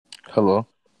Hello.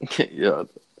 Yeah,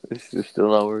 this is still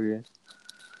not working.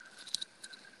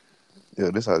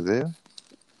 Yo, this Isaiah.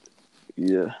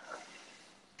 Yeah,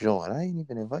 John, I ain't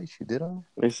even invite you, did I?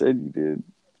 they said you did.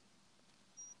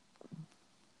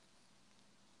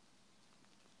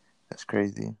 That's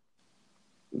crazy.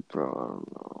 Bro,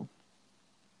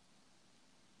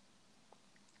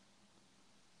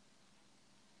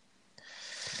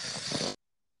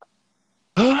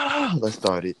 I don't know. Let's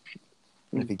start it.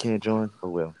 If he can't join, oh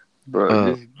well. Bro,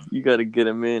 Uh, just you gotta get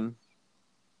him in.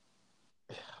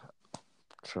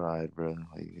 tried, bro.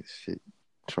 Like shit.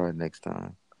 Try next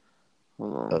time.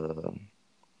 Hold on.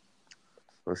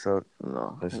 What's up?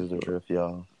 No. This is the drift,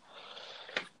 y'all.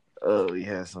 We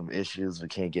had some issues. We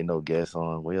can't get no guests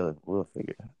on. We'll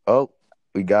figure. Oh,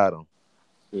 we got him.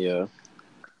 Yeah.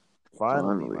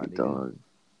 Finally, my nigga. Dog.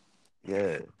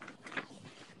 Yeah.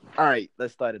 All right,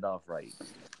 let's start it off right.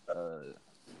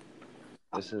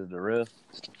 This is the riff.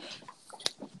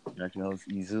 Got your host,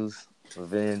 Jesus,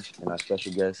 Revenge, and our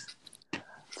special guest,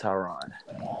 Taron.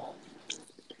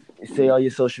 Say all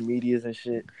your social medias and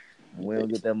shit. We don't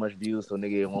get that much views, so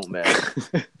nigga, it won't matter.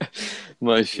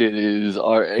 My shit is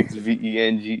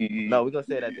RXVENGE. No, we're gonna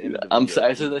say it at the end of the video. I'm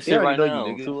sorry, I said that shit right now.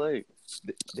 You, nigga. Too late.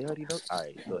 They already know. All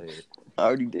right, go ahead. I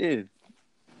already did.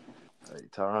 All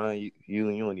right, Taron, you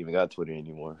don't even got Twitter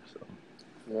anymore,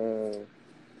 so.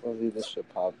 I'll leave this shit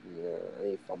popping. Yeah, I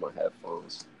ain't found my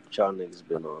headphones. What y'all niggas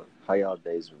been on? How y'all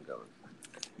days been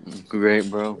going?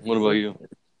 Great, bro. What about you?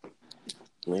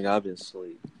 Nigga, I've been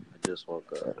asleep. I just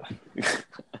woke up.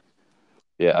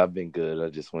 Yeah, I've been good. I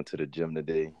just went to the gym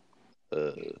today.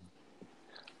 And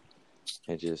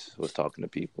just was talking to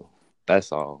people.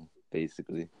 That's all,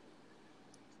 basically.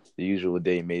 The usual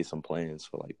day, made some plans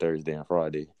for like Thursday and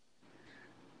Friday.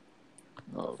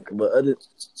 Oh, okay. But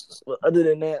other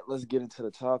than that, let's get into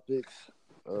the topics.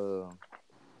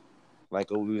 Like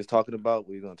what we was talking about,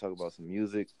 we're gonna talk about some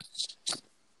music.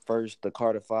 First, the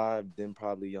Carter 5, then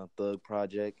probably Young Thug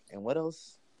Project, and what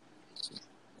else?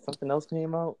 Something else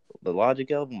came out. The Logic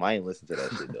album. I ain't listen to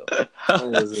that shit though. I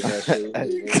ain't listen to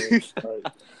that shit.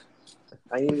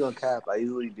 I ain't even gonna cap. I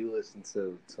usually do listen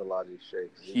to Logic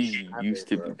shit. He used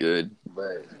to be good.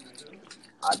 But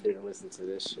I didn't listen to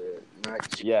this shit.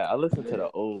 Yeah, I listened to the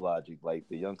old Logic, like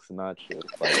the Young Sinatra,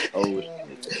 like old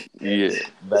shit. Yeah.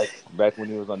 Back when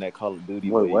he was on that Call of Duty.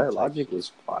 Wait, wave what? type Logic shit.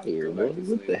 was fire, bro.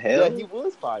 What the hell? Yeah, he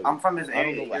was fire. I'm from his area. I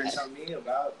don't know what You're telling me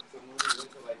about someone who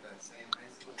went to like that same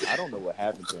high school. I don't know what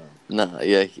happened to him. Nah,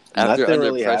 yeah. After Nothing Under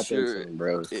really Pressure, happened to him,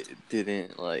 bro. it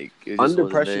didn't like. It just Under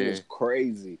wasn't Pressure there. was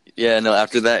crazy. Yeah, no.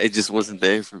 After that, it just wasn't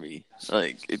there for me.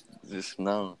 Like it just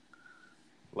no.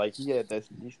 Like he had that.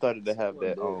 He started to have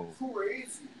that.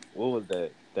 What was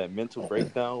that? That mental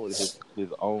breakdown with his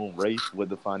own race,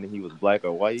 whether finding he was black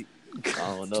or white.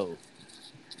 I don't know.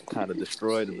 Kind of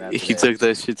destroyed him after He that. took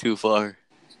that shit too far.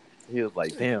 He was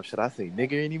like, "Damn, should I say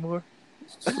nigger anymore?"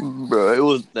 Bro, it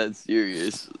wasn't that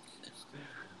serious.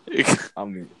 I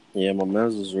mean, Yeah, my man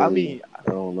was really. I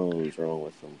don't know what was wrong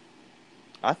with him.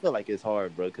 I feel like it's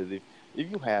hard, bro, because if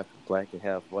you half black and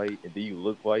half white, and then you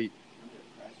look white,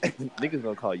 niggas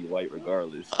gonna call you white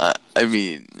regardless. I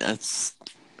mean, that's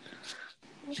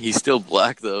he's still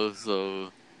black though,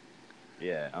 so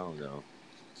Yeah, I don't know.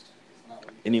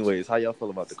 Anyways, how y'all feel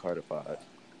about the Carter 5? I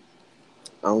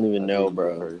don't even know,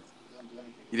 bro.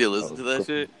 You didn't listen to that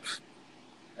shit?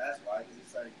 That's why he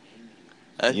started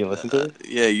You didn't listen to it?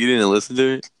 Yeah, you didn't listen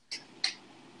to it?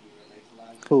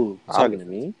 Who? Talking to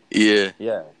me? Yeah.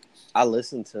 Yeah. I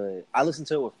listened to it. I listened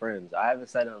to it with friends. I haven't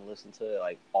sat down and listened to it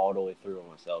like all the way through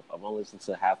myself. I've only listened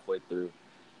to it halfway through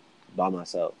by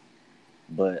myself.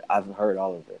 But I've heard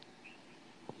all of it.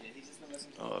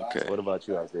 Okay. What about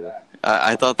you, Isaiah?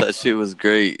 I thought that shit was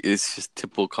great. It's just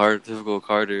typical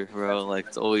Carter, bro. Like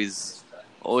it's always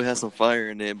has some fire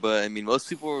in it. But I mean, most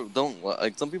people don't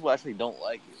like. Some people actually don't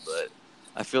like it. But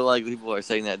I feel like people are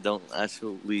saying that don't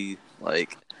actually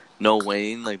like know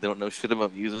Wayne. Like they don't know shit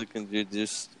about music, and they're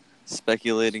just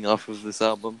speculating off of this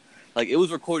album. Like it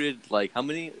was recorded like how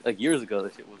many years ago?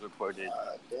 That shit was recorded.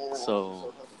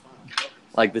 So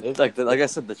like I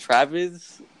said, the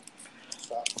Travis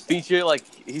feature, like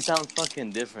he sounds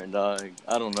fucking different, dog.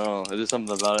 I don't know. There's just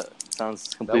something about it. It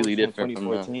sounds completely different from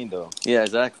 2014 though. Yeah,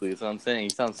 exactly. That's what I'm saying. He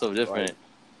sounds so different.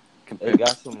 It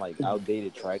got some like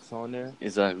outdated tracks on there.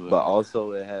 Exactly. But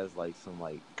also it has like some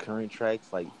like current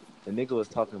tracks. Like the nigga was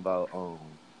talking about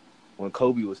when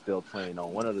Kobe was still playing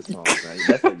on one of the songs, right?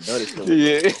 That's like another shit.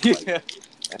 Yeah.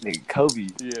 That nigga Kobe.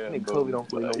 Yeah. That nigga Kobe don't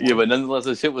play no more. Yeah, but nonetheless,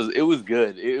 the shit was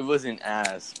good. It wasn't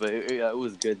ass, but it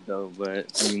was good though.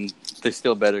 But I mean, there's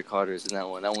still better Carters than that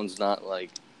one. That one's not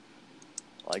like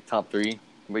top 3.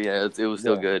 But yeah, it was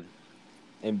still good.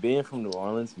 And being from New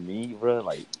Orleans, me, bro,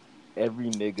 like every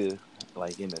nigga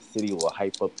like in the city will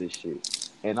hype up this shit,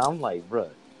 and I'm like, bro,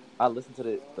 I listened to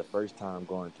it the first time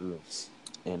going through,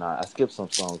 and I skipped some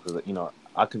songs because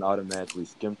I can automatically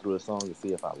skim through a song to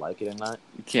see if I like it or not,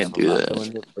 You and can't if I'm do not that.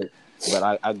 feeling it, but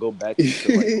I go back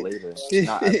to like later.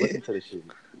 Now I listen to the shit,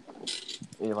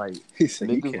 and like He said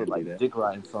you niggas with can't do like that. dick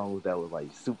riding songs that was like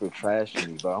super trash to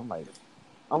me, bro.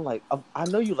 I'm like, I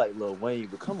know you like Lil Wayne,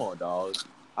 but come on, dog.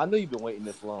 I know you've been waiting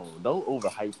this long. Don't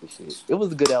overhype the shit. It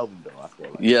was a good album though. I feel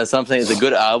like Yeah, so I'm saying it's a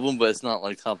good album, but it's not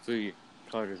like top 3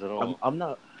 Carters at I'm all. I'm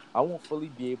not. I won't fully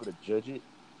be able to judge it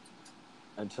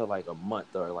until like a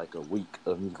month or like a week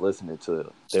of me listening to it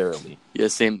thoroughly. Yeah,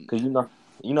 same. Cause you know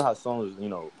how songs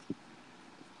you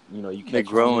They catch on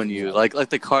grow it on and you're you, like, like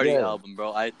the Cardi yeah, album,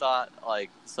 bro. I thought like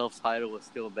Self-Titled was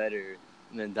still better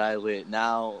than Die Lit.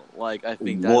 Now, like I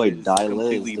think Die Boy, Lit is Die Lit is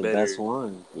completely the best better.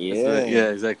 one. That's Yeah. yeah,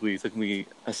 exactly. It took me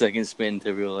a second spin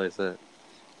to realize that.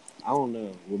 I don't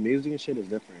know. With music and shit is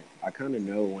different. I kind of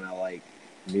know when I like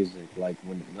music. Like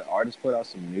when the artists put out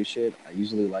some new shit, I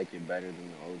usually like it better than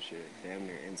the old shit, damn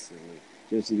near instantly.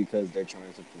 Just because they're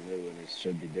trying something new and it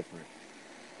should be different.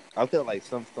 I feel like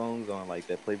some songs on like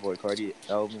that Playboy Cardi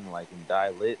album, like in Die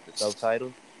Lit, the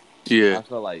self-titled. Yeah, I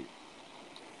feel like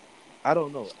I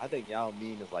don't know. I think Y'all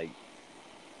Mean is like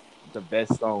the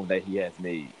best song that he has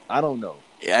made. I don't know.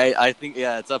 I think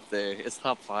it's up there. It's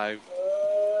top 5.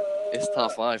 It's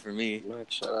top 5 for me. Man,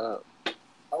 shut up.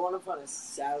 I want to find a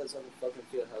salad so I can fucking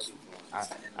feel healthy for I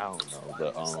once. I don't know,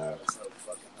 but Finding a salad that's so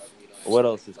fucking healthy. what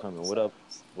else is coming?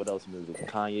 What else music?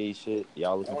 Kanye shit.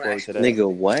 Y'all looking forward to that? Nigga,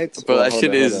 what? Bro, Well, that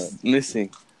shit hold up. is missing.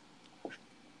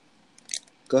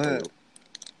 Go Wait, ahead.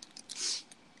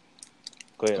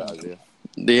 go ahead, Isaiah.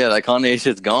 Yeah, that Kanye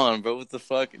shit's gone, bro. What the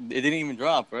fuck? It didn't even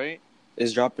drop, right?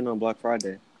 It's dropping on Black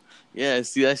Friday. Yeah,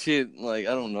 see that shit. Like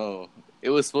I don't know. It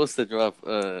was supposed to drop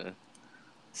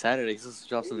Saturday. It's supposed to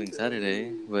drop something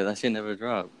Saturday, but that shit never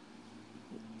dropped.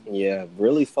 Yeah,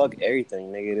 really fuck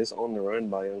everything, nigga. This On the Run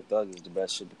by Young Thug is the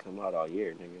best shit to come out all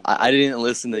year, nigga. I didn't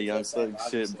listen to Young Thug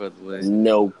shit, by the way.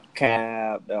 No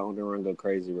cap. That On the Run go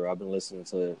crazy, bro. I've been listening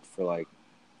to it for like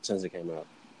since it came out.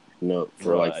 No,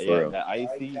 for like for Yeah, real. that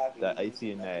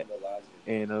icy and that,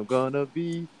 and I'm gonna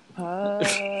be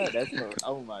high. That's so.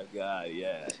 Oh my god,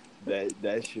 yeah,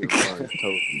 that shit runs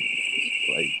totally.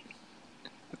 Like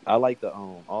I like the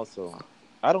also.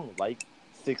 I don't like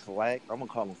 6 Lack. I'm gonna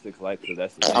call him 6 Lack because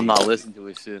that's his I'm name. not listening to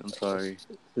his shit. I'm sorry.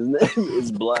 His name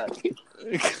is Black.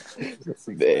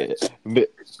 Man,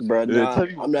 Bro, nah, tell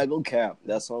me, I'm not gonna cap.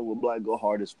 That song with Black go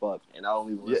hard as fuck, and I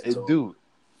don't even yeah, listen to him.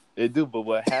 it do. But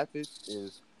what happened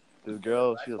is this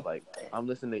girl, she was like, I'm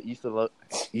listening to East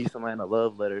Atlanta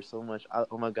Love Letter so much.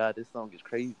 Oh my god, this song is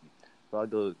crazy. So I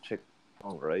go check the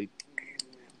song, right?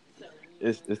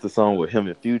 It's the song with him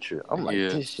and Future. I'm like, Yeah.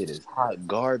 this shit is hot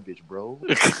garbage, bro.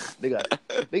 They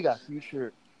got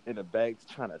Future in the back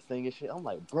trying to sing and shit. I'm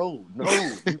like, bro, no,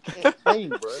 you can't sing,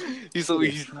 bro. he's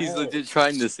Trash. legit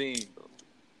trying to sing.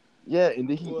 Yeah, and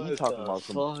then he What talking the about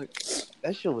some. fuck?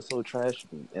 That shit was so trash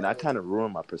to me, and I kind of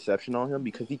ruined my perception on him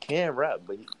because he can rap,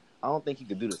 but I don't think he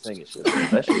could do the singing shit. Bro.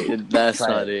 That shit was That's trash.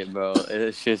 not it, bro.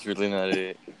 That shit's really not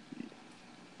it.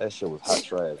 That shit was hot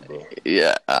trash, bro.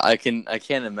 Yeah, I can't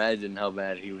imagine how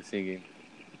bad he was singing.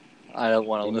 I don't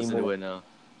want to listen to it now.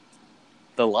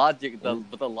 The Logic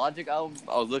album,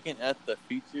 I was looking at the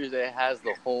features. It has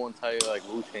the whole entire like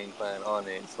Wu-Tang Clan on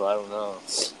it, so I don't know.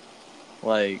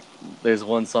 Like, there's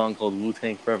one song called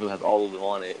Wu-Tang Forever that has all of them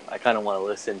on it. I kind of want to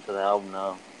listen to the album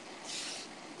now.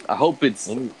 I hope it's.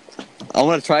 I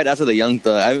want to try it after the Young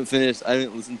Thug. I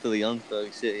haven't listened to the Young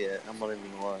Thug shit yet. I'm not even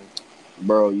gonna lie.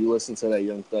 Bro, you listen to that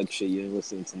Young Thug shit, you ain't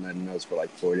listening to nothing else for like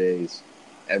 4 days.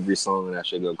 Every song on that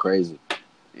shit go crazy.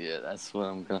 Yeah, that's what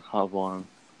I'm gonna hop on.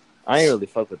 I ain't really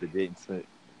fuck with the Jaden Smith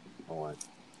one.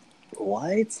 What?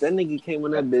 That nigga came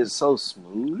on that bitch so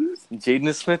smooth.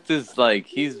 Jaden Smith is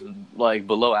he's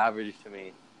below average to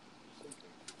me.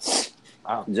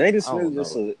 Jaden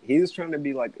Smith he's trying to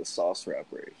be like a sauce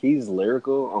rapper. He's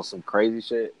lyrical on some crazy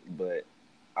shit, but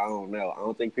I don't know. I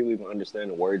don't think people even understand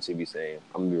the words he be saying.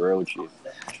 I'm gonna be real with you.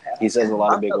 He says a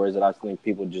lot of big words that I think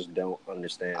people just don't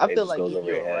understand. I it feel just like goes if over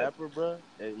you're your a head. rapper, bro,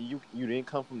 and you didn't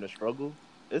come from the struggle,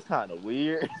 it's kind of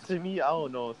weird to me. I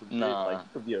don't know some shit. Like you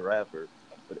could be a rapper,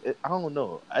 but I don't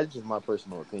know. That's just my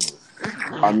personal opinion.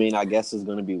 I mean, I guess it's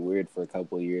gonna be weird for a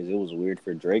couple of years. It was weird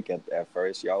for Drake at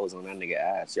first. Y'all was on that nigga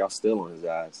ass. Y'all still on his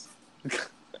ass.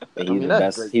 And he's the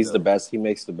best. Drake, he's though. the best. He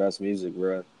makes the best music,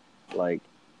 bro. Like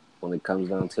when it comes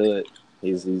down to it,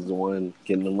 he's the one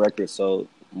getting them records sold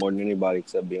more than anybody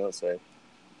except Beyonce.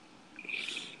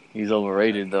 He's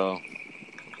overrated though.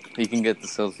 He can get the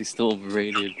sales. He's still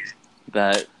overrated.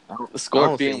 that I don't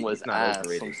Scorpion think was it's not ass.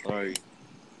 overrated. I'm sorry.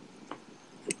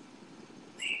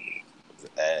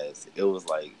 Ass. It was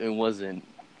like It wasn't.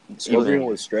 Scorpion Even,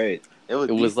 was straight. it was.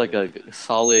 it was like decent. a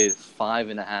solid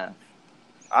 5.5.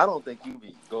 I don't think you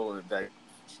be going back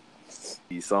to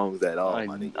these songs at all,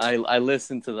 my nigga. I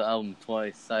listened to the album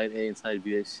twice, side A and side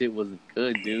B. That shit wasn't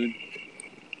good, dude.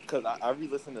 Because I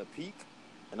re-listened to Peak,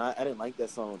 and I didn't like that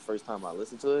song the first time I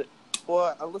listened to it.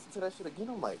 Boy, I listened to that shit again.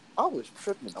 I'm like, I was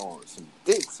tripping on some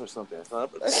dicks or something.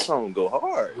 But that song go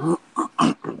hard.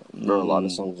 Bro, a lot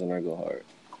of songs in there go hard.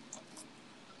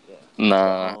 Yeah.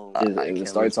 Nah, But, I It can't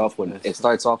starts listen off to with this.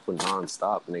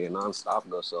 nonstop, nigga. Nonstop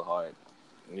goes so hard.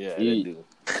 yeah, You- they do.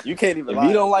 You can't even If lie.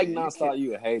 you don't like You nonstop, can't-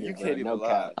 you a hater. you bro. can't No even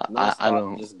cap. I Nonstop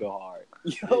don't. just go hard.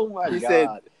 Oh my He god. said-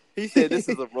 He said, "This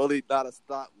is a rolling, not a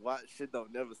stop. Watch shit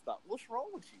don't never stop." What's wrong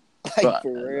with you? Like,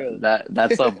 for real.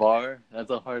 That's a bar. That's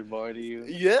a hard bar to you.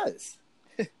 Yes,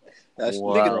 That's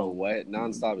Wow. nigga, bro, what?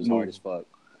 Nonstop is hard as fuck.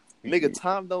 nigga.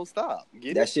 Time don't stop.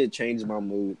 Get That it? shit changes my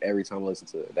mood every time I listen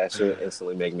to it. That shit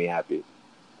instantly make me happy.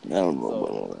 I don't know So- about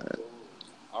all that.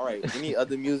 All right. Any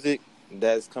other music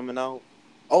that's coming out?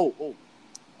 Oh.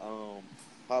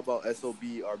 How about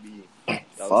SOB RB?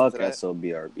 Fuck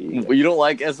SOBRB. You don't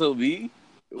like SOB?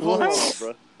 Hold on,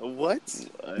 bro. What?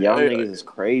 Y'all niggas is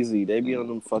crazy. They be on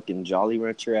them fucking Jolly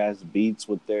Rancher ass beats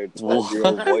with their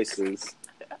 12-year-old What? voices.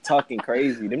 Talking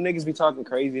crazy. Them niggas be talking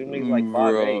crazy. Them niggas like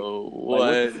 5'8". Bro, what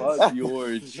the what? fuck?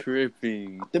 You're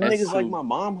tripping. Them niggas like my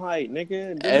mom height,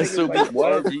 nigga. Them niggas like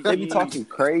what? They be talking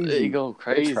crazy. They go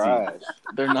crazy. They're trash.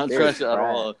 They're not They're trash at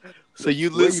trash. all. So you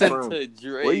Where you listen from? to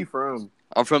Drake. Where you from?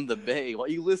 I'm from the Bay. Why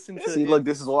you listen to See, look,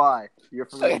 this is why. You're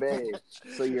from the Bay.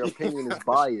 So your opinion is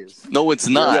biased. No, it's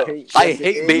not. Yo, I yes, it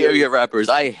hate Bay is. Area rappers.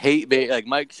 I hate Bay. Like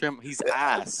Mike Sherman, he's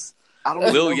ass. I don't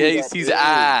even Lil know who Yates, that he's is.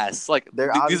 ass. Like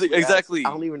They're these obviously are, exactly. ass.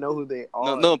 I don't even know who they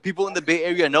are. No, people in the Bay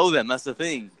Area know them. That's the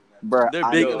thing. Bruh, They're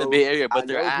I big know- in the Bay Area, I but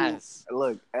they're know who- ass.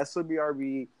 Look,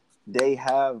 SOBRB, they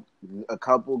have a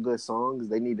couple good songs.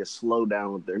 They need to slow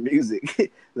down with their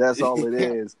music. That's all it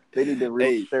is. They need to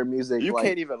release their music You like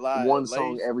can't even lie. one Lane-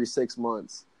 song every 6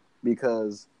 months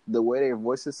because the way their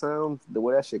voices sound, the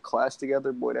way that shit clash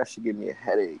together, boy, that should give me a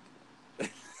headache.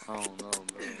 Oh no,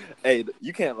 bro. Hey,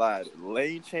 you can't lie.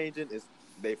 Lane changing is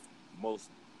their most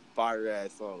fire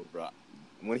ass song, bro.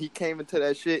 When he came into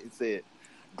that shit and said,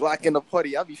 "Glock in the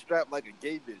party, I be strapped like a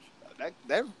gay bitch."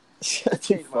 That Shut the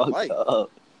changed my fuck life.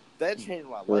 up. That changed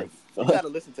my Bro, life. You gotta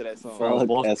listen to that song. Bro, Fuck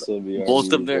both- SOBRB,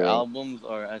 Both of their bro. albums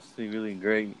are actually really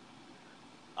great.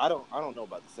 I don't know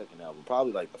about the second album.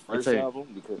 Probably like the first I'd say- album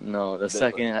because No, the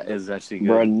second is actually good.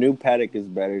 Bro, New Paddock is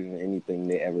better than anything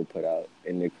they ever put out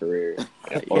in their career,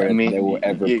 or I mean, they will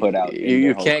ever you- put out. You, in their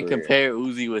you whole can't career. compare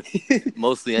Uzi with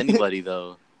mostly anybody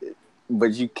though.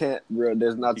 But you can't, bro.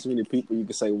 There's not too many people you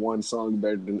can say one song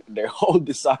better than their whole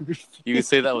discography. You can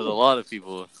say that with a lot of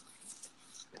people.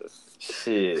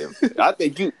 shit. I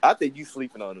think you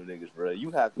sleeping on them niggas, bro. You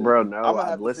have to, Bro, no, I'ma have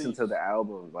I've to listened see. to the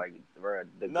album. Like, bro,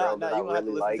 the Nah, girl that you I gonna have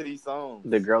to really listen to like, these songs.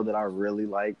 the girl that I really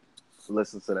like,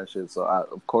 listens to that shit. So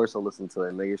of course I listened to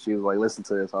it. Nigga, she was like, "Listen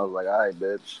to this." I was like, "All right,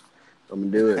 bitch,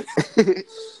 I'm gonna do it."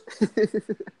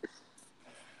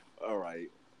 All right.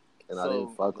 And I So-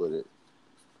 didn't fuck with it.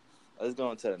 Let's go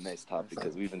on to the next topic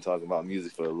because we've been talking about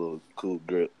music for a little cool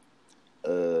grip.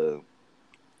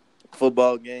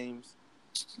 Football games.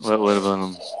 What about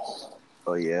them? Oh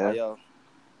How yeah, y'all?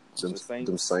 them the Saints?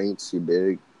 them Saints, you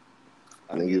big.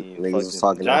 I Niggas, mean, niggas was fucking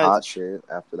talking that hot Giants. shit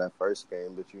after that first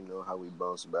game, but you know how we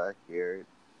bounced back here.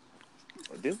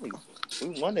 Didn't we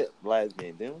won it last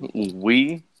game, didn't we?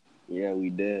 We, Yeah, we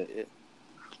did.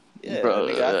 Yeah, bro.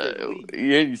 nigga, I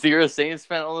said we. So you're a Saints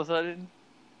fan all of a sudden?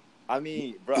 I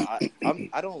mean, bro,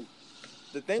 I don't.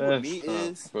 The thing with me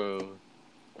is, bro.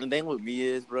 the thing with me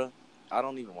is, bro, I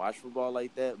don't even watch football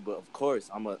like that. But of course,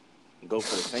 I'm gonna go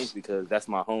for the Saints because that's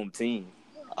my home team.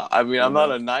 I mean, I'm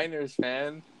not a Niners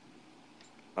fan.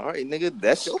 All right, nigga,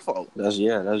 that's your fault. That's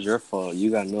your fault.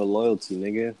 You got no loyalty,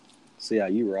 nigga. See how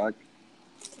you rock.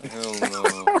 Hell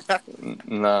no.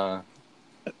 Nah.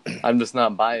 I'm just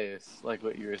not biased, like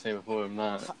what you were saying before. I'm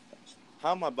not.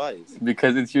 How am I biased?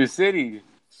 Because it's your city.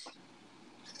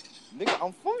 Nigga,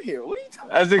 I'm from here. What are you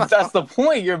talking about? That's the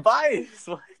point. You're biased.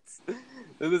 What?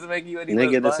 That doesn't make you any less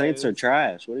Nigga, the biased. Saints are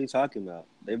trash. What are you talking about?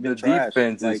 They've been The trash.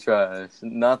 defense Like, is trash,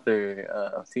 not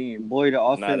their team. boy, the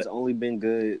offense Not only been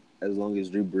good as long as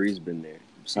Drew Brees been there.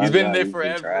 He's Besides been that, there he's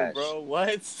forever, trash. bro.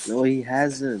 What? No, he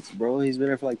hasn't, bro. He's been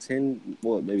there for like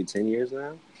maybe 10 years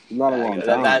now. It's not a long that-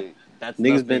 time. that- That's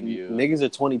Niggas nothing to you. niggas are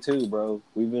 22, bro.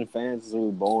 We've been fans since we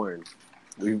were born.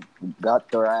 We've got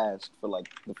thrashed for like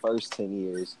the first 10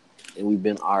 years, and we've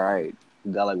been all right.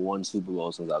 We got like one Super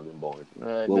Bowl since I've been born.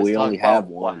 Well, Let's we talk only about have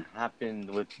what one. happened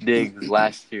with Diggs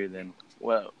last year. Then,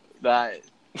 well, that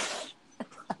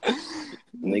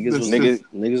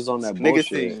Niggas on that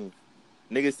bullshit.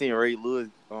 Niggas seen Ray Lewis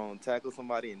tackle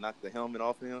somebody and knock the helmet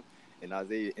off him, and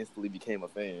Isaiah instantly became a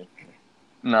fan.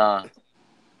 Nah,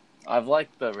 I've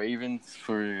liked the Ravens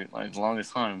for like the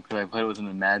longest time because I played with them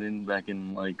in Madden back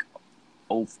in like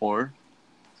 04.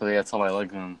 So yeah, that's how I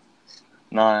like them.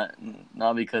 Not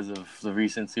because of the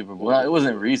recent Super Bowl. It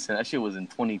wasn't recent. That shit was in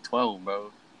 2012,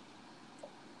 bro.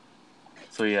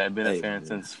 So yeah, I've been a fan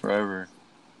since forever.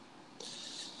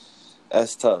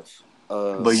 That's tough.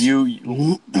 But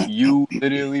you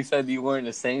literally said you weren't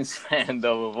a Saints fan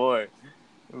though before.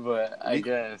 But I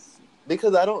guess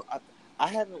because I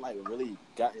haven't like really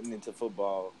gotten into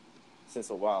football since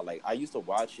a while. Like I used to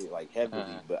watch it like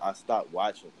heavily, but I stopped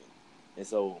watching it. And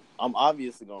so I'm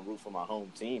obviously gonna root for my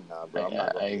home team now, bro. I'm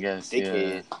not gonna be a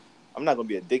dickhead. Yeah. I'm not gonna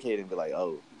be a dickhead and be like,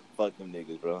 oh, fuck them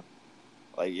niggas, bro.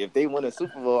 Like if they win a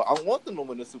Super Bowl, I want them to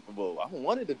win a Super Bowl. I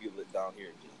wanted to be lit down here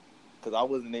again because I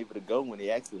wasn't able to go when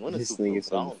they actually won a Super Bowl. This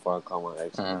nigga so far call my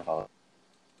ex.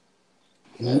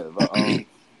 Yeah, but I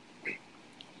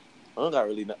don't got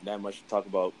really that much to talk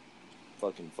about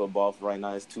fucking football for right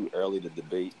now. It's too early to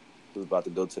debate who's about to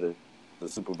go to the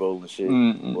Super Bowl and shit.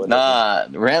 Nah,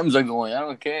 the Rams are going. I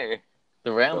don't care.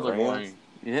 The Rams are going.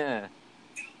 Yeah.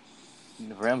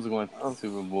 The Rams are going to the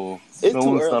Super Bowl. It's no too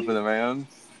one's early. stopping the Rams.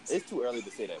 It's too early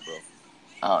to say that, bro.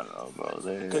 I don't know, bro.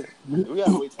 We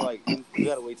gotta wait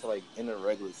till like in the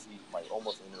regular season, like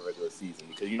almost in the regular season,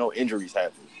 because injuries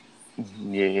happen.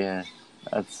 Yeah.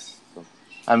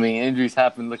 I mean, injuries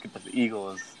happen. Look at the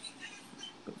Eagles.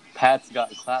 Pats got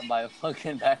clapped by a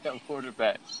fucking backup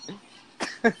quarterback.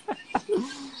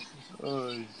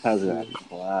 How's that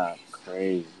clap?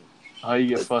 Crazy. How you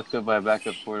get fucked up by a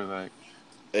backup quarterback?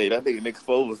 Hey, that nigga Nick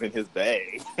Foles was in his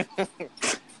bag.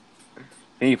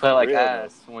 He played like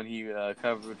ass when he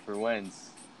covered for Wentz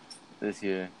this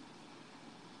year.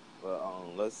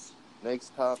 Well,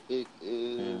 next topic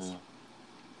is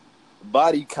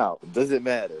body count. Does it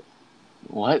matter?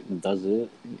 What? Does it?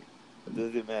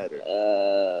 Does it matter?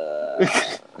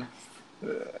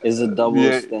 Is a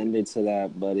double standard to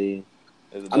that, buddy.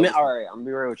 I mean, all right. I'm gonna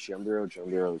be real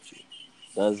with you.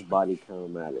 Does body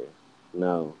count matter?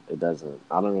 No, it doesn't.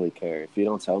 I don't really care. If you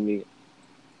don't tell me,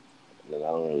 then I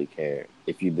don't really care.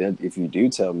 If you do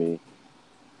tell me,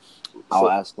 I'll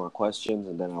ask my questions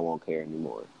and then I won't care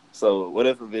anymore. So what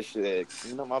if a bitch said,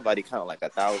 my body count like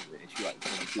 1,000 and she like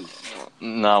 22?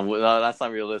 No, that's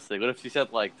not realistic. What if she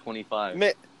said like 25?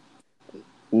 Man,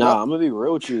 I'm gonna be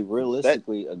real with you.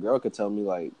 Realistically, a girl could tell me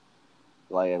like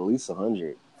at least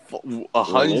 100.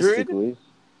 100? Realistically,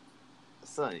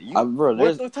 son,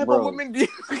 what type of women do you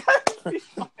guys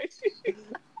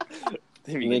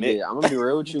Nigga, I'm gonna be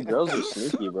real with you. Girls are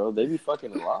sneaky, bro. They be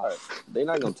fucking a lot. They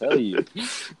not gonna tell you.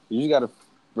 You just gotta,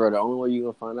 bro. The only way you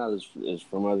gonna find out is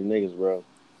from other niggas, bro.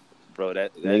 Bro,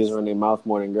 niggas run their mouth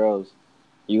more than girls.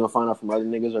 You gonna find out from other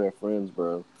niggas or their friends,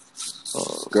 bro.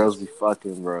 Girls be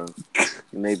fucking, bro.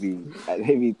 And they be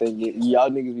thinking, y'all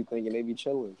niggas be thinking they be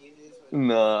chilling.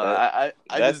 No, I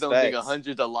just don't think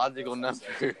 100's a logical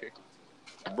number.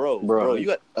 Bro, you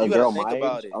gotta think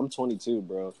about it. I'm 22,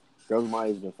 bro. Girls my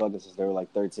age been fucking since they were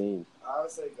like 13. I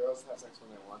would say girls have sex when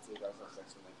they want to. Girls have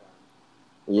sex when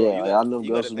they can. Yeah, I know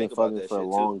girls have been fucking for a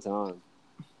long time.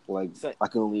 Like, I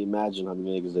can only imagine how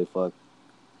many niggas they fuck.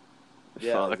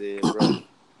 Yeah, bro.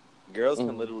 Girls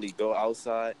can literally go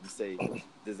outside and say,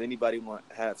 "Does anybody want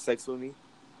to have sex with me?"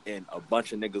 And a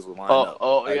bunch of niggas will line up.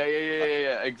 Oh, like,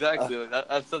 yeah, exactly.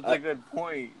 That's such a good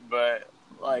point. But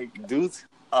like, dudes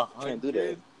can't do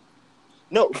that.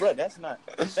 No, bro, that's not.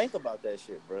 Think about that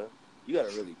shit, bro. You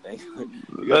gotta really think.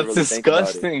 That's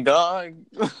disgusting, dog.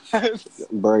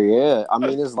 Bro, yeah. I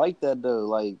mean, it's like that though.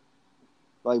 Like,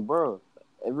 bro,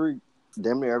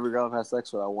 damn near every girl I've had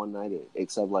sex with, I one nighted,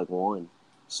 except like one.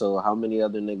 So how many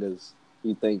other niggas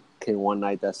you think can one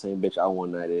night that same bitch I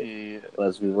one nighted? Yeah.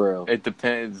 Let's be real. It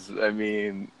depends. I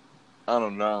mean, I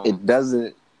don't know. It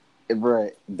doesn't,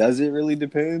 bro. Does it really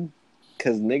depend?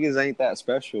 Because niggas ain't that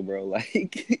special, bro.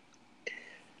 Like.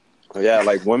 Yeah,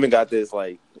 like women got this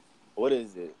like, what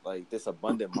is it? Like this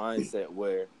abundant mindset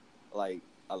where, like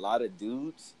a lot of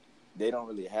dudes, they don't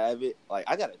really have it. Like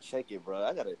I gotta check it, bro.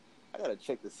 I gotta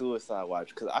check the suicide watch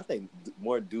because I think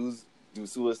more dudes do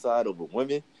suicide over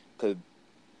women because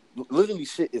literally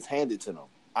shit is handed to them.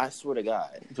 I swear to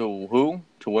God. To who?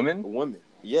 To women? Women.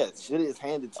 Yes, shit is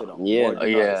handed to them. Yeah.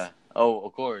 Yeah. Oh,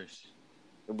 of course.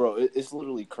 Bro, it's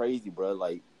literally crazy, bro.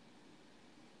 Like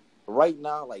right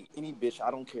now, like any bitch,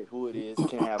 I don't care who it is,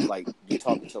 can have like be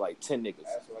talking to like 10 niggas.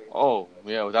 Oh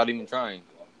yeah, without even trying.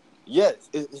 Yes,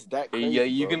 it's that crazy. Yeah,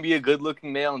 you bro. can be a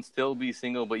good-looking male and still be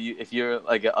single, but if you're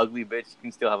like an ugly bitch, you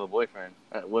can still have a boyfriend.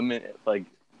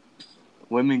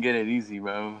 Women get it easy,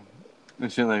 bro,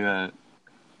 and shit like that.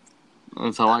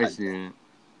 That's how I see it.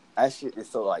 That shit is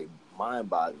so like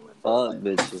mind-boggling. Bro. Fuck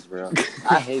bitches, bro.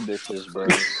 I hate bitches, bro.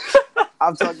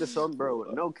 I've talked to some, bro.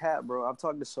 No cap, bro. I've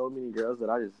talked to so many girls that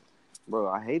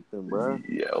I hate them, bro.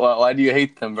 Yeah, why do you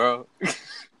hate them, bro?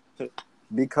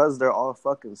 Because they're all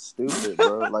fucking stupid,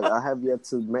 bro. Like I have yet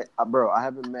to met, bro. I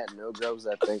haven't met no girls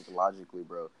that think logically,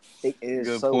 bro. It is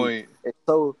Good so. point. It's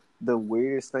so. The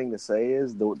weirdest thing to say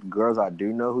is the girls I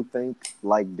do know who think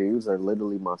like dudes are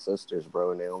literally my sisters,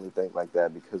 bro, and they only think like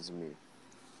that because of me.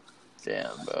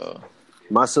 Damn, bro.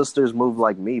 My sisters moved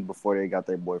like me before they got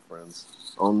their boyfriends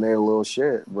on their little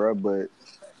shit, bro. But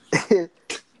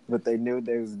but they knew what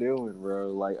they was doing,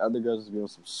 bro. Like other girls was doing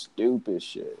some stupid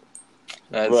shit.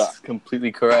 That's Bruh.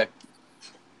 completely correct.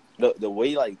 The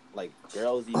way like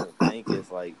girls even think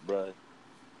is like, bruh,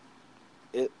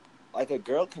 it like a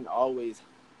girl can always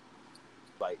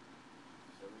like.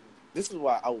 This is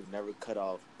why I will never cut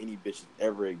off any bitches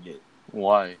ever again.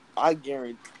 Why? I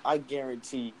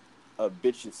guarantee a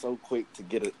bitch is so quick to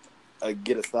get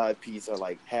a side piece or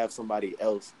like have somebody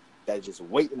else that's just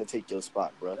waiting to take your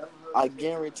spot, bro. I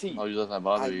guarantee. Why would you let that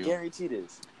bother you? I guarantee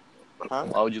this. Huh?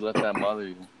 Why would you let that bother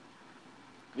you?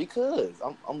 Because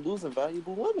I'm losing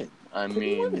valuable women. I Pretty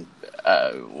mean, women.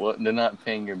 what? They're not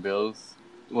paying your bills.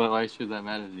 Why should that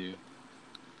matter to you?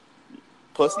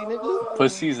 Pussy nigga?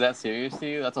 Pussy's that serious to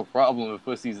you? That's a problem if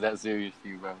pussy's that serious to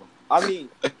you, bro. I mean,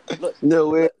 look. No,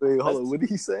 wait, hold on. What did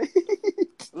he say?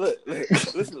 Look,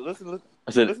 listen.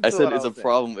 I said what it's I a was saying.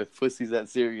 problem if pussy's that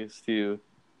serious to you.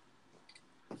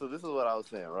 So this is what I was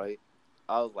saying, right?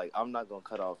 I was like, I'm not gonna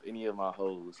cut off any of my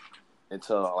hoes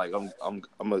until like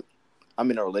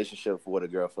I'm in a relationship with a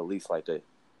girl for at least like a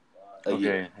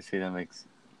year. I see that makes.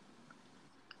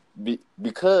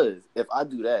 Because if I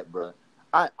do that, bro,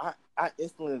 I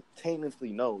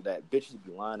instantaneously know that bitches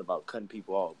be lying about cutting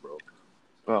people off, bro.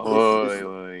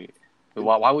 Wait.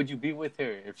 Why would you be with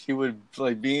her if she would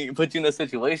like put you in a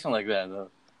situation like that though?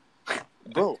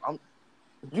 Bro,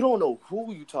 you don't know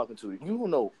who you talking to. You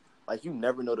don't know, like you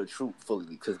never know the truth fully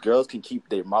because girls can keep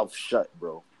their mouth shut,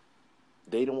 bro.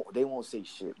 They won't say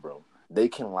shit, bro. They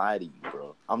can lie to you,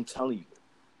 bro. I'm telling you.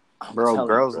 Bro,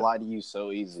 girls lie to you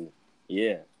so easy.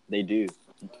 Yeah, they do.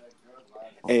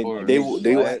 And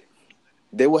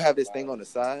they will have this thing on the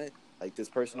side, like this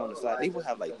person on the side. They will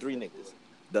have like 3 niggas.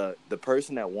 The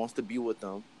person that wants to be with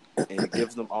them and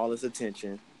gives them all his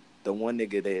attention, the one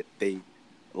nigga that they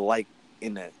like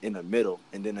in the middle,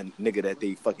 and then a nigga that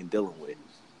they fucking dealing with.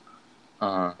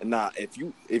 And now if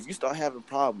you start having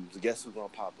problems, guess who's gonna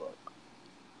pop up?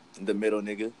 The middle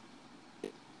nigga.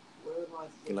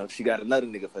 You know, she got another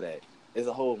nigga for that. It's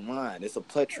a whole line. It's a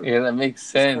plethora. Yeah, that makes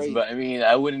sense. But I mean,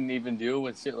 I wouldn't even deal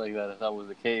with shit like that if that was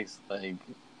the case. Like,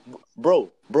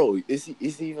 bro, it's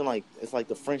even like it's like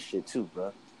the friend shit too,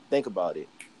 bro. Think about it.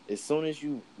 As soon as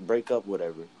you break up,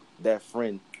 whatever, that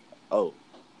friend, that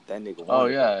nigga. Oh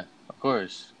yeah, of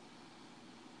course.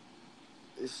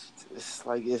 It's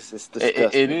like it's disgusting.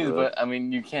 It is, bro. but I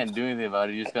mean, you can't do anything about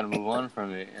it. You just gotta move on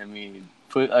from it. I mean,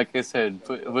 like I said,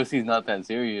 pussy's not that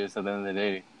serious at the end of the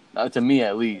day. Not to me,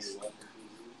 at least.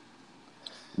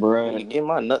 Bro, you get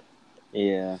my nut.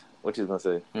 Yeah. What you gonna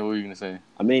say? Yeah, what were you gonna say?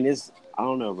 I mean, I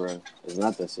don't know, bro. It's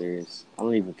not that serious. I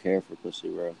don't even care for pussy,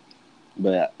 bro.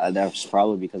 But that's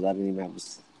probably because I didn't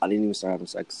even start having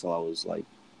sex until I was like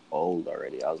old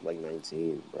already. I was like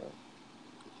 19, bro.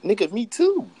 Nigga, me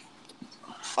too.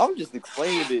 I'm just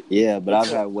explaining it. Yeah, but I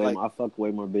fuck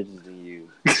way more bitches than you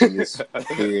in this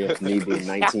period of me being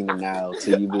 19 to now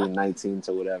to you being 19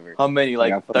 to whatever. How many?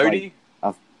 Like 30?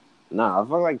 Nah, I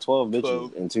fucked like 12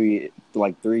 bitches in 2 years,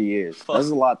 like 3 years. Fuck. That's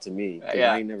a lot to me.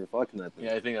 Yeah. I ain't never fucked nothing.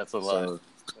 Yeah, I think that's a lot.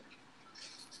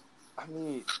 I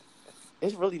mean,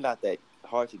 it's really not that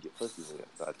hard to get pussy with it.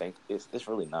 So I think it's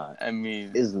really not. I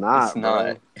mean, it's not.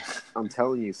 Bro. I'm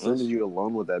telling you, as soon as you're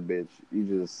alone with that bitch, you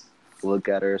just look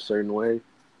at her a certain way,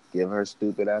 give her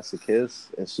stupid ass a kiss,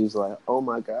 and she's like, "Oh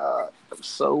my god, I'm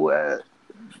so wet,"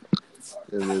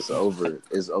 and it's over.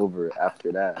 It's over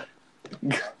after that.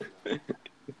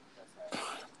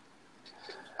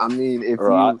 I mean,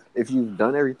 if you've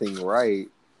done everything right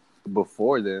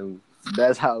before then,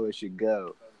 that's how it should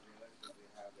go.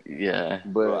 Yeah,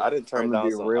 but bro, I didn't turn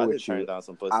down some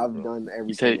pussy. I've done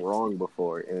everything wrong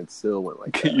before, and it still went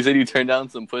like that. You said you turned down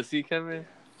some pussy, Kevin?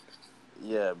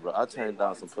 Yeah, bro, I turned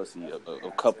down some pussy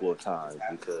a couple of times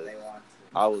because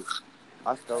I was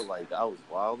I felt like I was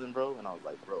wilding, bro, and I was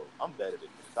like, bro, I'm better than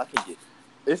this. I can get.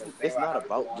 It's not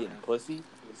about getting pussy.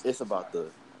 It's about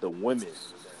the women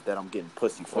that I'm getting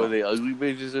pussy Were from. they ugly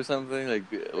bitches or something? Like,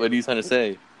 what are you trying to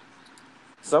say?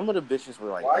 Some of the bitches were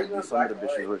like ugly. Some of the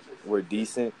bitches were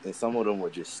decent, and some of them were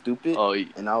just stupid. Oh,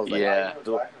 And I was like, yeah.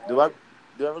 do I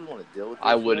really want to deal with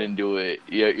I this? You know? wouldn't do it.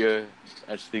 You're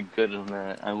actually good on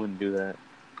that. I wouldn't do that.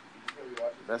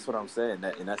 That's what I'm saying.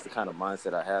 And that's the kind of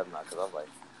mindset I have now. Because I'm like,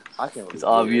 I can It's really get it if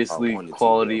I obviously wanted to, bro.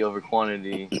 quality over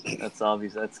quantity. That's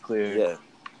obvious. That's clear. Yeah.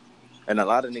 And a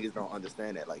lot of niggas don't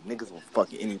understand that. Like niggas will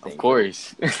fucking Of anything.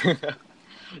 course.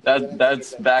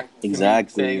 That's back to me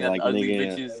Exactly, saying that like, the ugly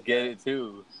nigga. bitches get it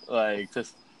too. Like,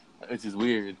 just which is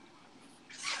weird.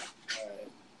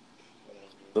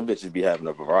 Them bitches be having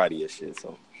a variety of shit.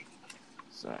 So,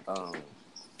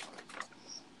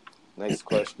 next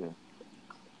question.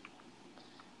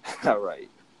 All right.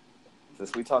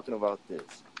 Since we talking about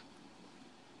this,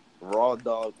 raw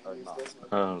dog or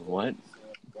not? What?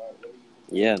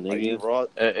 Yeah, Are you nigga. raw?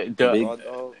 Big, Raw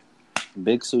dog?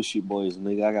 big sushi boys,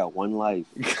 nigga. I got one life.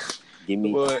 Give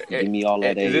me all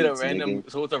that Is it a AIDS, random?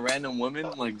 nigga. So it's a random woman?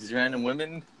 Like just random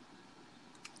women?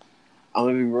 I'm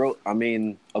gonna be real. I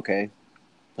mean, okay,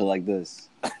 put it like this.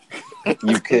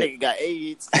 You could. Nigga got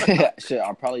AIDS. Shit,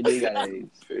 I probably do got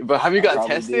AIDS. But have you I got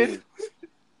probably tested? do.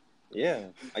 Yeah,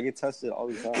 I get tested all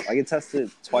the time. I get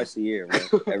tested twice a year,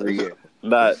 bro. Every year.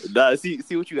 Nah. See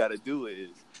what you gotta do is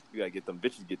you gotta get them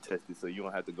bitches get tested so you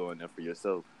don't have to go in there for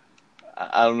yourself.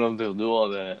 I don't know if they'll do all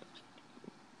that.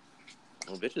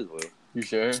 Well, bitches will. You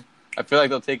sure? I feel like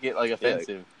they'll take it like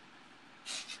offensive.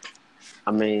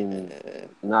 I mean, If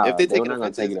nah, they they take were it not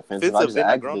gonna take it offensive, offensive. I just they're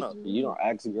not asked, grown up. you don't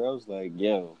ask girls like,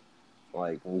 yo,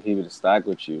 like when people to stack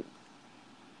with you.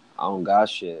 I don't got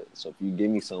shit. So if you give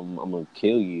me something, I'm gonna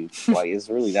kill you. Like it's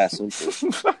really that simple.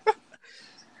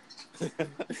 Bro,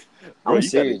 I'm you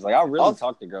serious. gotta, Like I really also,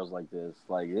 talk to girls like this.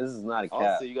 Like this is not a cap.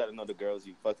 also, you gotta know the girls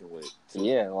you fucking with. So,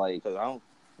 Yeah, like cause I don't.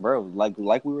 bro, like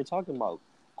we were talking about,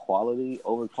 quality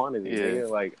over quantity. Yeah. Nigga.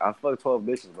 Like I fuck 12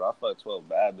 bitches, bro. I fuck 12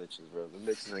 bad bitches, bro. Them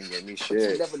bitches ain't give me But you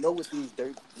shit. never know with these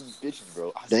bitches,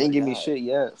 bro. I They swear ain't to give me God. shit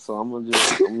yet, so I'm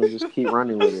gonna just keep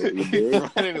running with it. You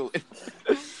dig? Running away.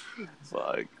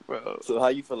 Fuck, bro. So how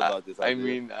you feel about this I idea?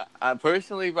 mean, I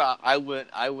personally, bro, I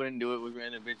wouldn't do it with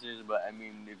random bitches. But I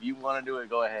mean, if you want to do it,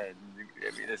 go ahead.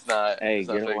 I mean, it's not. Hey, It's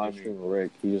not get on live affecting me. stream with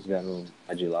Rick. He just got on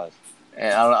IG Live.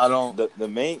 And I don't The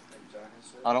main.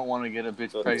 want to get a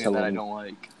bitch So pregnant tell that I him- don't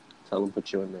like. Tell him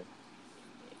put you in there.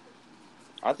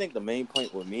 I think the main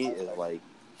point with me is like,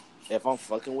 if I'm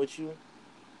fucking with you,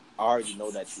 I already know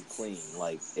that you clean.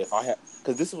 Like if I have,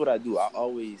 because this is what I do.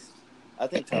 I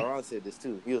think Taron said this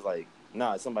too. He was like,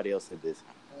 nah, somebody else said this.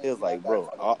 He was like, bro,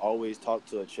 I always talk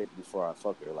to a chick before I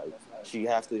fuck her. Like she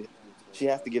have to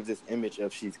give this image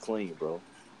of she's clean, bro.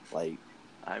 Like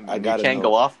I mean, I you gotta can't know.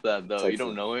 go off that though. Type You don't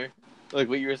shit. know her. Like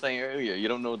what you were saying earlier. You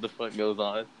don't know what the fuck goes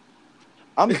on.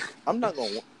 I'm not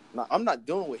gonna. I'm not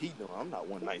doing what he doing. I'm not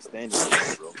one night standing with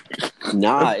you, bro.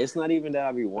 Nah, it's not even that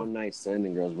I be one night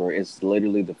standing girls, bro. It's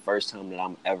literally the first time that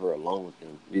I'm ever alone with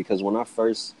them. Because when I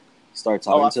first start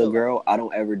talking to a girl, I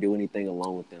don't ever do anything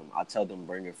alone with them. I tell them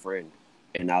bring a friend,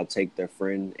 and I'll take their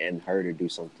friend and her to do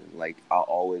something. Like I'll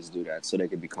always do that so they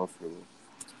can be comfortable.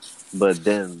 But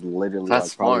then, literally, That's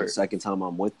like probably the smart. second time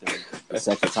I'm with them, the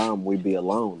second time we be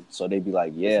alone. So they be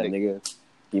like, "Yeah, nigga,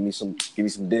 give me some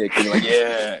dick." And be like,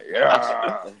 "Yeah."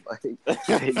 Like,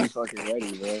 they be fucking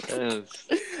ready, bro.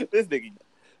 This nigga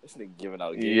giving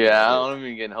out. Game Yeah, right I here. don't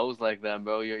even get hoes like that,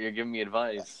 bro. You're giving me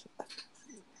advice.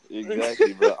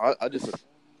 Exactly, bro. I'm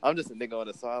just a nigga on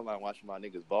the sideline watching my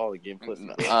niggas ball and getting pussy.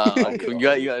 Bro.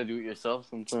 You gotta do it yourself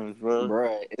sometimes, bro.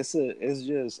 Bro, it's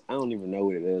just I don't even know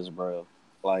what it is, bro.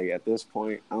 Like at this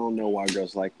point, I don't know why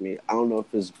girls like me. I don't know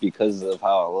if it's because of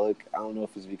how I look. I don't know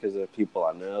if it's because of people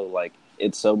I know. Like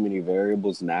it's so many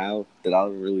variables now that I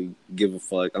don't really give a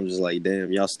fuck. I'm just like,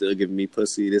 damn, y'all still giving me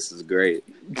pussy. This is great.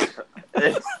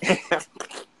 The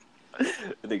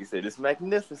nigga said it's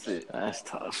magnificent. That's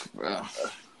tough, bro.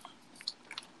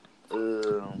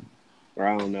 Or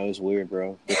I don't know, it's weird,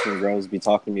 bro. Different girls be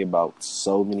talking to me about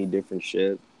so many different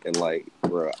shit, and like,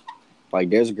 bro, like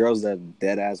there's girls that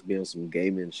dead ass be on some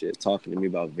gaming shit, talking to me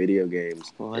about video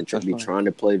games and trying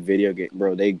to play video game.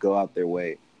 Bro, they go out their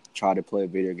way, try to play a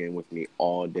video game with me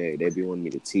all day. They be wanting me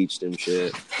to teach them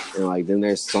shit, and like then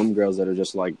there's some girls that are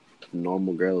just like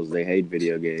normal girls. They hate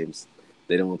video games.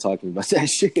 They don't want to talk to me about that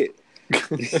shit.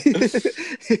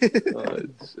 Oh,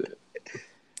 shit.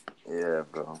 Yeah,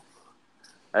 bro.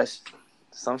 That's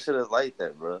some shit is like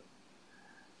that, bro.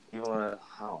 You wanna?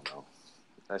 I don't know.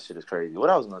 That shit is crazy. What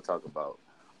I was gonna talk about?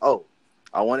 Oh,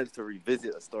 I wanted to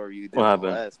revisit a story you did What on the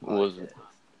happened? last What was podcast, it?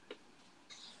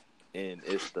 and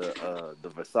it's the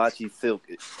Versace silk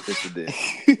incident.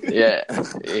 Yeah,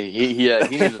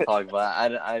 he needs to talk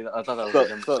about it. I thought that was So, the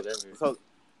dumbest so, shit ever.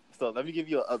 so let me give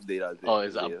you an update on this. Oh,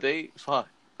 his update? Fuck.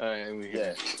 All right, let me hear Yeah,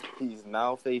 it. he's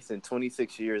now facing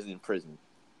 26 years in prison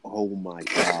Oh my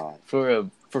god.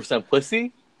 For some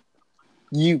pussy?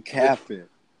 You capping.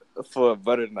 for a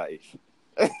butter knife.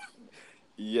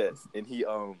 Yes, and he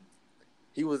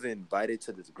was invited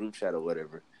to this group chat or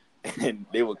whatever, and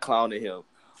they were clowning him.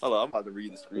 Hold on, I'm about to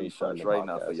read the screenshots right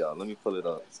now for y'all. Let me pull it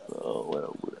up. Oh,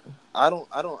 whatever. I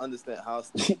don't understand how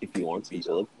If you want to, beat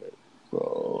look up. at it.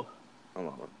 Bro. Hold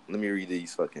on, let me read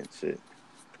these fucking shit.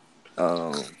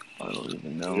 I don't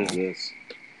even know. What is this?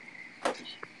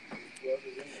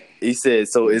 He said,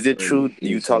 "So is it true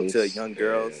you talk to Face young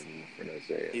girls?" and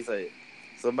Isaiah. He's like,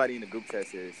 somebody in the group chat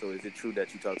said, "So is it true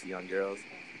that you talk to young girls?"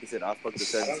 He said, "I fucked a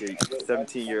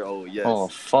 17-year-old. Yes." Oh,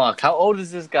 fuck. How old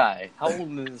is this guy? How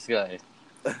old is this guy?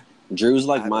 Drew's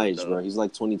like I my don't age, know. bro. He's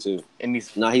like 22. And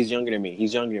he's Nah, he's younger than me.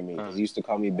 He's younger than me. Uh. He used to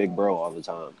call me Big Bro all the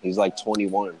time. He's like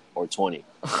 21 or 20.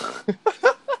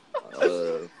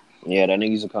 Yeah, that nigga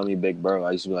used to call me Big Bro.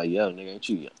 I used to be like, yo, nigga, ain't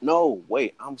you? No,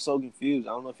 wait, I'm so confused. I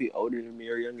don't know if he older than me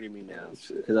or younger than me now.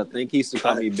 Because I think he used to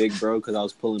call me Big Bro because I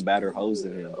was pulling badder hoes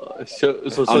than him.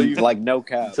 so you like, no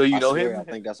cap. So you I know swear, him? I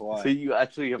think that's why. So you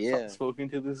actually have Yeah. spoken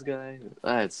to this guy?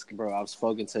 That's Bro, I've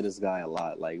spoken to this guy a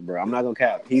lot. Like, bro, I'm not gonna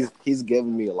cap. He's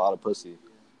giving me a lot of pussy.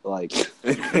 Like,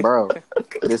 bro,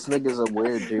 this nigga's a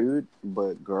weird dude,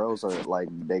 but girls are like,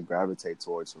 they gravitate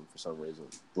towards him for some reason.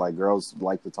 Like, girls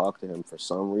like to talk to him for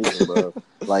some reason, bro.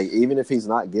 Like, even if he's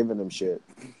not giving them shit,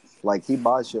 like, he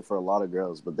buys shit for a lot of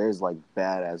girls, but there's like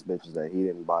badass bitches that he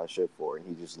didn't buy shit for, and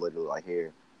he just literally like,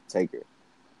 here, take it.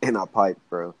 And I pipe,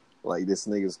 bro. Like, this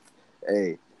nigga's,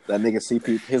 hey, that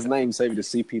nigga his name saved to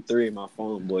CP3 in my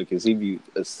phone, boy, because he be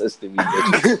assisting me,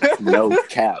 bitches. No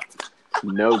cap.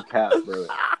 No cap, bro.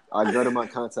 I go to my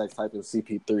contacts, type in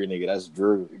CP3, nigga. That's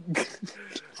Drew.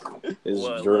 It's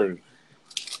Well, Drew. look,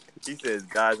 he says,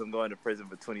 "Guys, I'm going to prison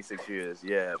for 26 years.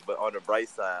 Yeah, but on the bright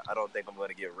side, I don't think I'm going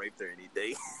to get raped or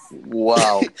anything."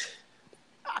 wow.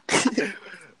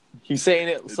 He's saying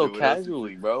it so Dude, what else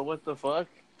casually, bro. What the fuck?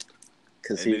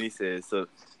 Cause And then he says, "So,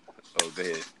 oh, go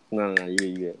ahead." no,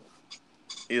 you get.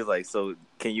 He was like, "So,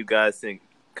 can you guys send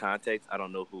context? I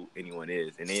don't know who anyone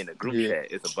is." And then in the group chat,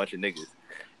 it's a bunch of niggas.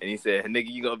 And he said, "Nigga,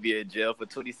 you gonna be in jail for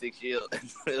 26 years? Does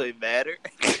it really matter?"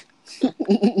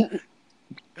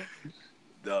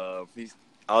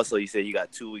 He said you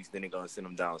got 2 weeks, then they're gonna send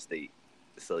him downstate.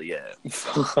 So yeah,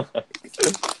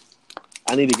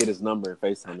 I need to get his number and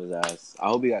FaceTime his ass. I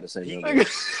hope he got the same number.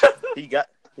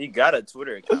 he got a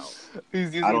Twitter account.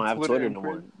 I don't have Twitter no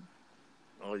more.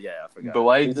 Oh yeah, I forgot. But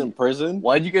why He's did in prison.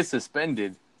 why'd you get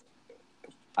suspended?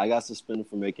 I got suspended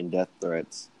for making death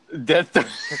threats. Death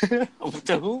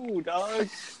to who, dog?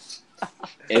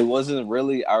 It wasn't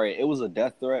really alright. It was a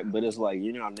death threat, but it's like,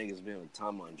 you know how niggas been with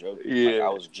time on joking. Yeah. Like, I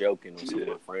was joking with some of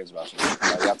my friends about something.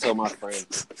 Like,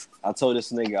 I told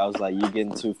this nigga, I was like, you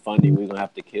getting too funny. We're gonna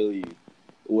have to kill you.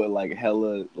 With like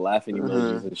hella laughing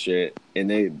emojis and shit. And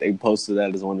they posted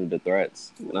that as one of the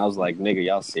threats. And I was like, nigga,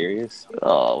 y'all serious?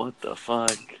 Oh, what the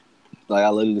fuck? Like, I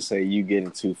literally say, you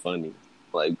getting too funny.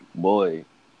 Like, boy,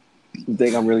 you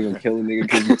think I'm really gonna kill a nigga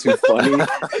because you're too funny?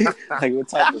 Like, what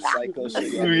type of psycho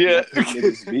shit y'all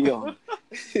niggas be on?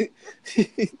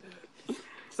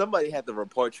 Somebody had to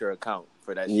report your account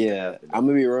for that shit. Yeah, I'm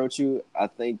gonna be real with you. I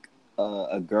think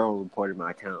a girl reported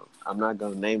my account. I'm not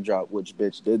gonna name drop which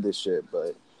bitch did this shit,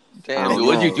 but Damn, dude,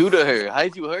 what'd you do to her?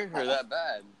 How'd you hurt her that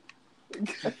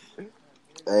bad?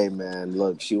 Hey man,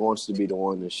 look, she wants to be the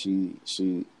one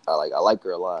that I like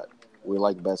her a lot. We're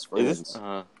like best friends.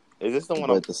 Is this the one?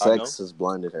 But the sex has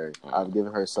blinded her. I've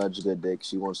given her such good dick.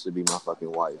 She wants to be my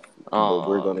fucking wife. But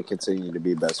we're gonna continue to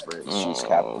be best friends. She's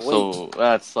capping. So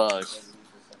that sucks.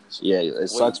 Yeah, it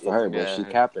sucks for her, but she Yeah.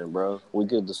 capping, bro. We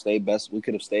could have stayed best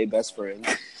friends,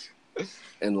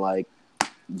 and like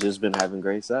just been having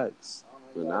great sex.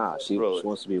 But nah, she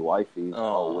wants to be wifey.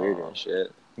 All weird and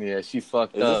shit. Yeah, she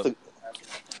fucked up.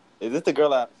 Is this the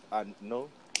girl I know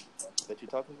that you're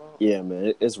talking about? Yeah,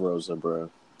 man, it's Rosa, bro.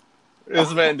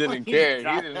 This man didn't care.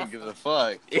 He didn't give a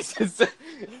fuck. It's just...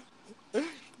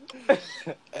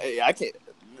 Hey, I can't.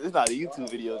 It's not a YouTube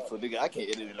video, so nigga, I can't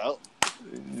edit it out.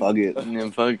 Fuck it.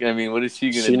 And fuck, I mean, what is she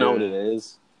gonna do? She know what it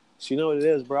is. She know what it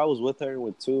is, bro. I was with her and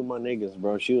with two of my niggas,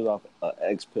 bro. She was off an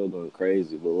X pill going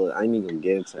crazy, but look, I ain't even gonna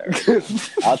get into her.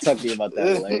 I'll talk to you about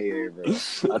that later, bro.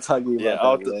 I'll talk to you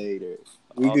about that later.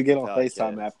 We could get on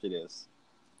FaceTime after this.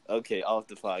 Okay, off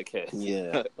the podcast.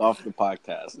 Yeah, off the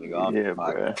podcast, nigga. Off Yeah, the bro.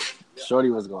 podcast. Shorty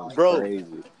was going Bro. crazy.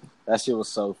 That shit was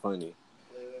so funny.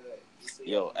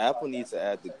 Yo, Apple needs to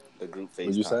add the group FaceTime.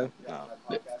 What'd you say? No.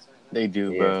 They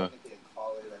do, Yeah. bro.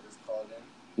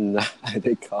 Nah,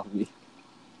 they called me.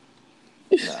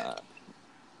 Nah.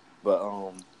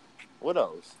 But what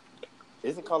else?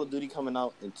 Isn't Call of Duty coming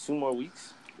out in 2 more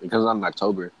weeks? Because I'm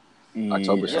October.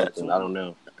 October Yeah, something. I don't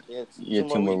know. Yeah, yeah,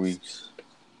 2 more weeks.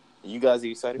 You guys are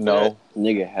excited for No.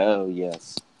 Nigga, hell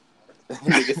yes. that?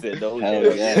 Nigga said no.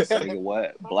 Hell yes. Nigga,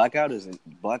 what? Blackout is the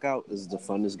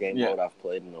funnest game Yeah. mode I've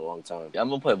played in a long time. Yeah, I'm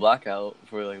gonna play Blackout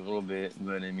for like a little bit,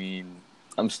 but I mean,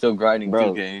 I'm still grinding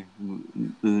Bro. 2K.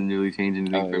 Doesn't really change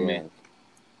anything for me.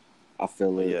 I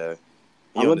feel it. Yeah.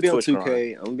 I'm gonna be on Twitch 2K.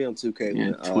 grind. I'm gonna be on 2K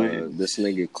Yeah, when Twitch. this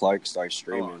nigga Clark starts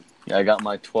streaming. Yeah, I got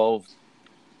my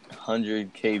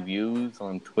 1,200K views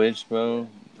on Twitch, bro.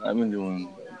 I've been doing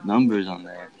numbers on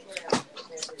there.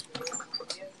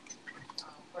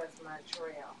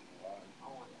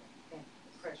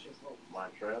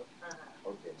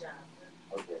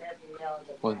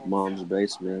 What? Mom's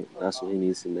basement. That's what he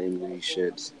needs to name these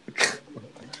shits.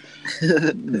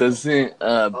 Doesn't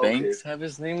Banks have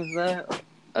his name as that?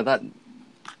 I thought.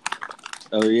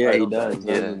 Oh yeah, right he on does.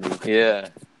 that. doesn't he? Yeah.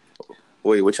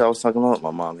 Wait, what y'all was talking about?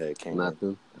 My mom had came in.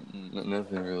 Nothing.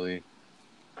 Nothing really.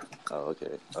 Oh,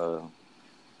 okay.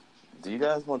 Do you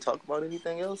guys want to talk about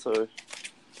anything else or?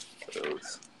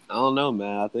 I don't know,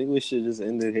 man. I think we should just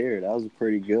end it here. That was a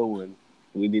pretty good one.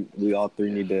 We all three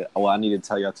need to. Oh, I need to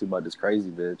tell y'all too about this crazy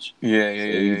bitch. Yeah,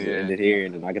 So we just end it here,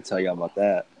 and then I can tell y'all about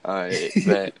that. All right,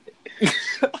 bet.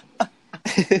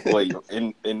 Wait,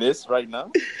 in this right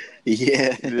now?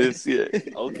 Yeah. This, yeah.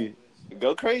 Okay,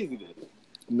 go crazy then.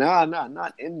 Nah,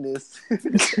 not in this.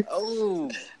 Oh,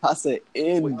 I said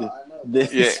end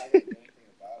this. Yeah.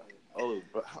 oh,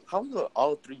 bro, how we gonna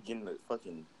all three get in the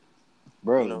fucking?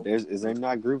 Bro, You know? is there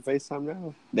not group FaceTime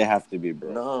now? They have to be,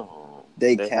 bro. No,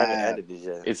 They haven't cap. added it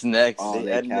yet. It's next. Oh, they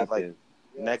they adding it capped like it.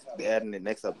 next. They adding it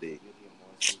next update.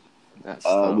 That's,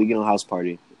 We get on house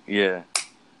party. yeah.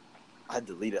 I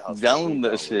deleted house. Download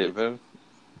that shit, bro.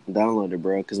 Download it,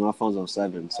 bro, because my phone's on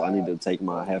 7, so I need to take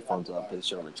my headphones off, put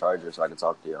shit on the charger so I can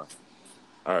talk to y'all.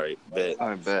 All right, bet.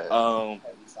 I bet.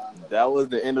 That was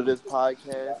the end of this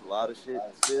podcast. A lot of shit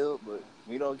spilled, but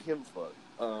we don't give a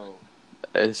fuck.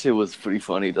 That shit was pretty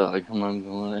funny, dog. Come on,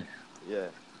 going. Yeah,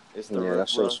 it's the Yeah, that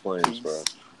shit was funny, Peace.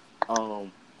 bro.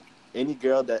 Any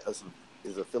girl that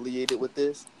is affiliated with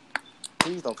this,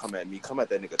 please don't come at me. Come at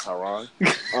that nigga Taron.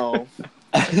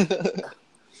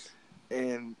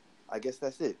 And I guess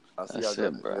that's it. I'll see That's y'all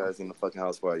it, bro. guys in the fucking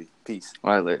house party. Peace.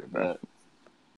 All right, later, bro.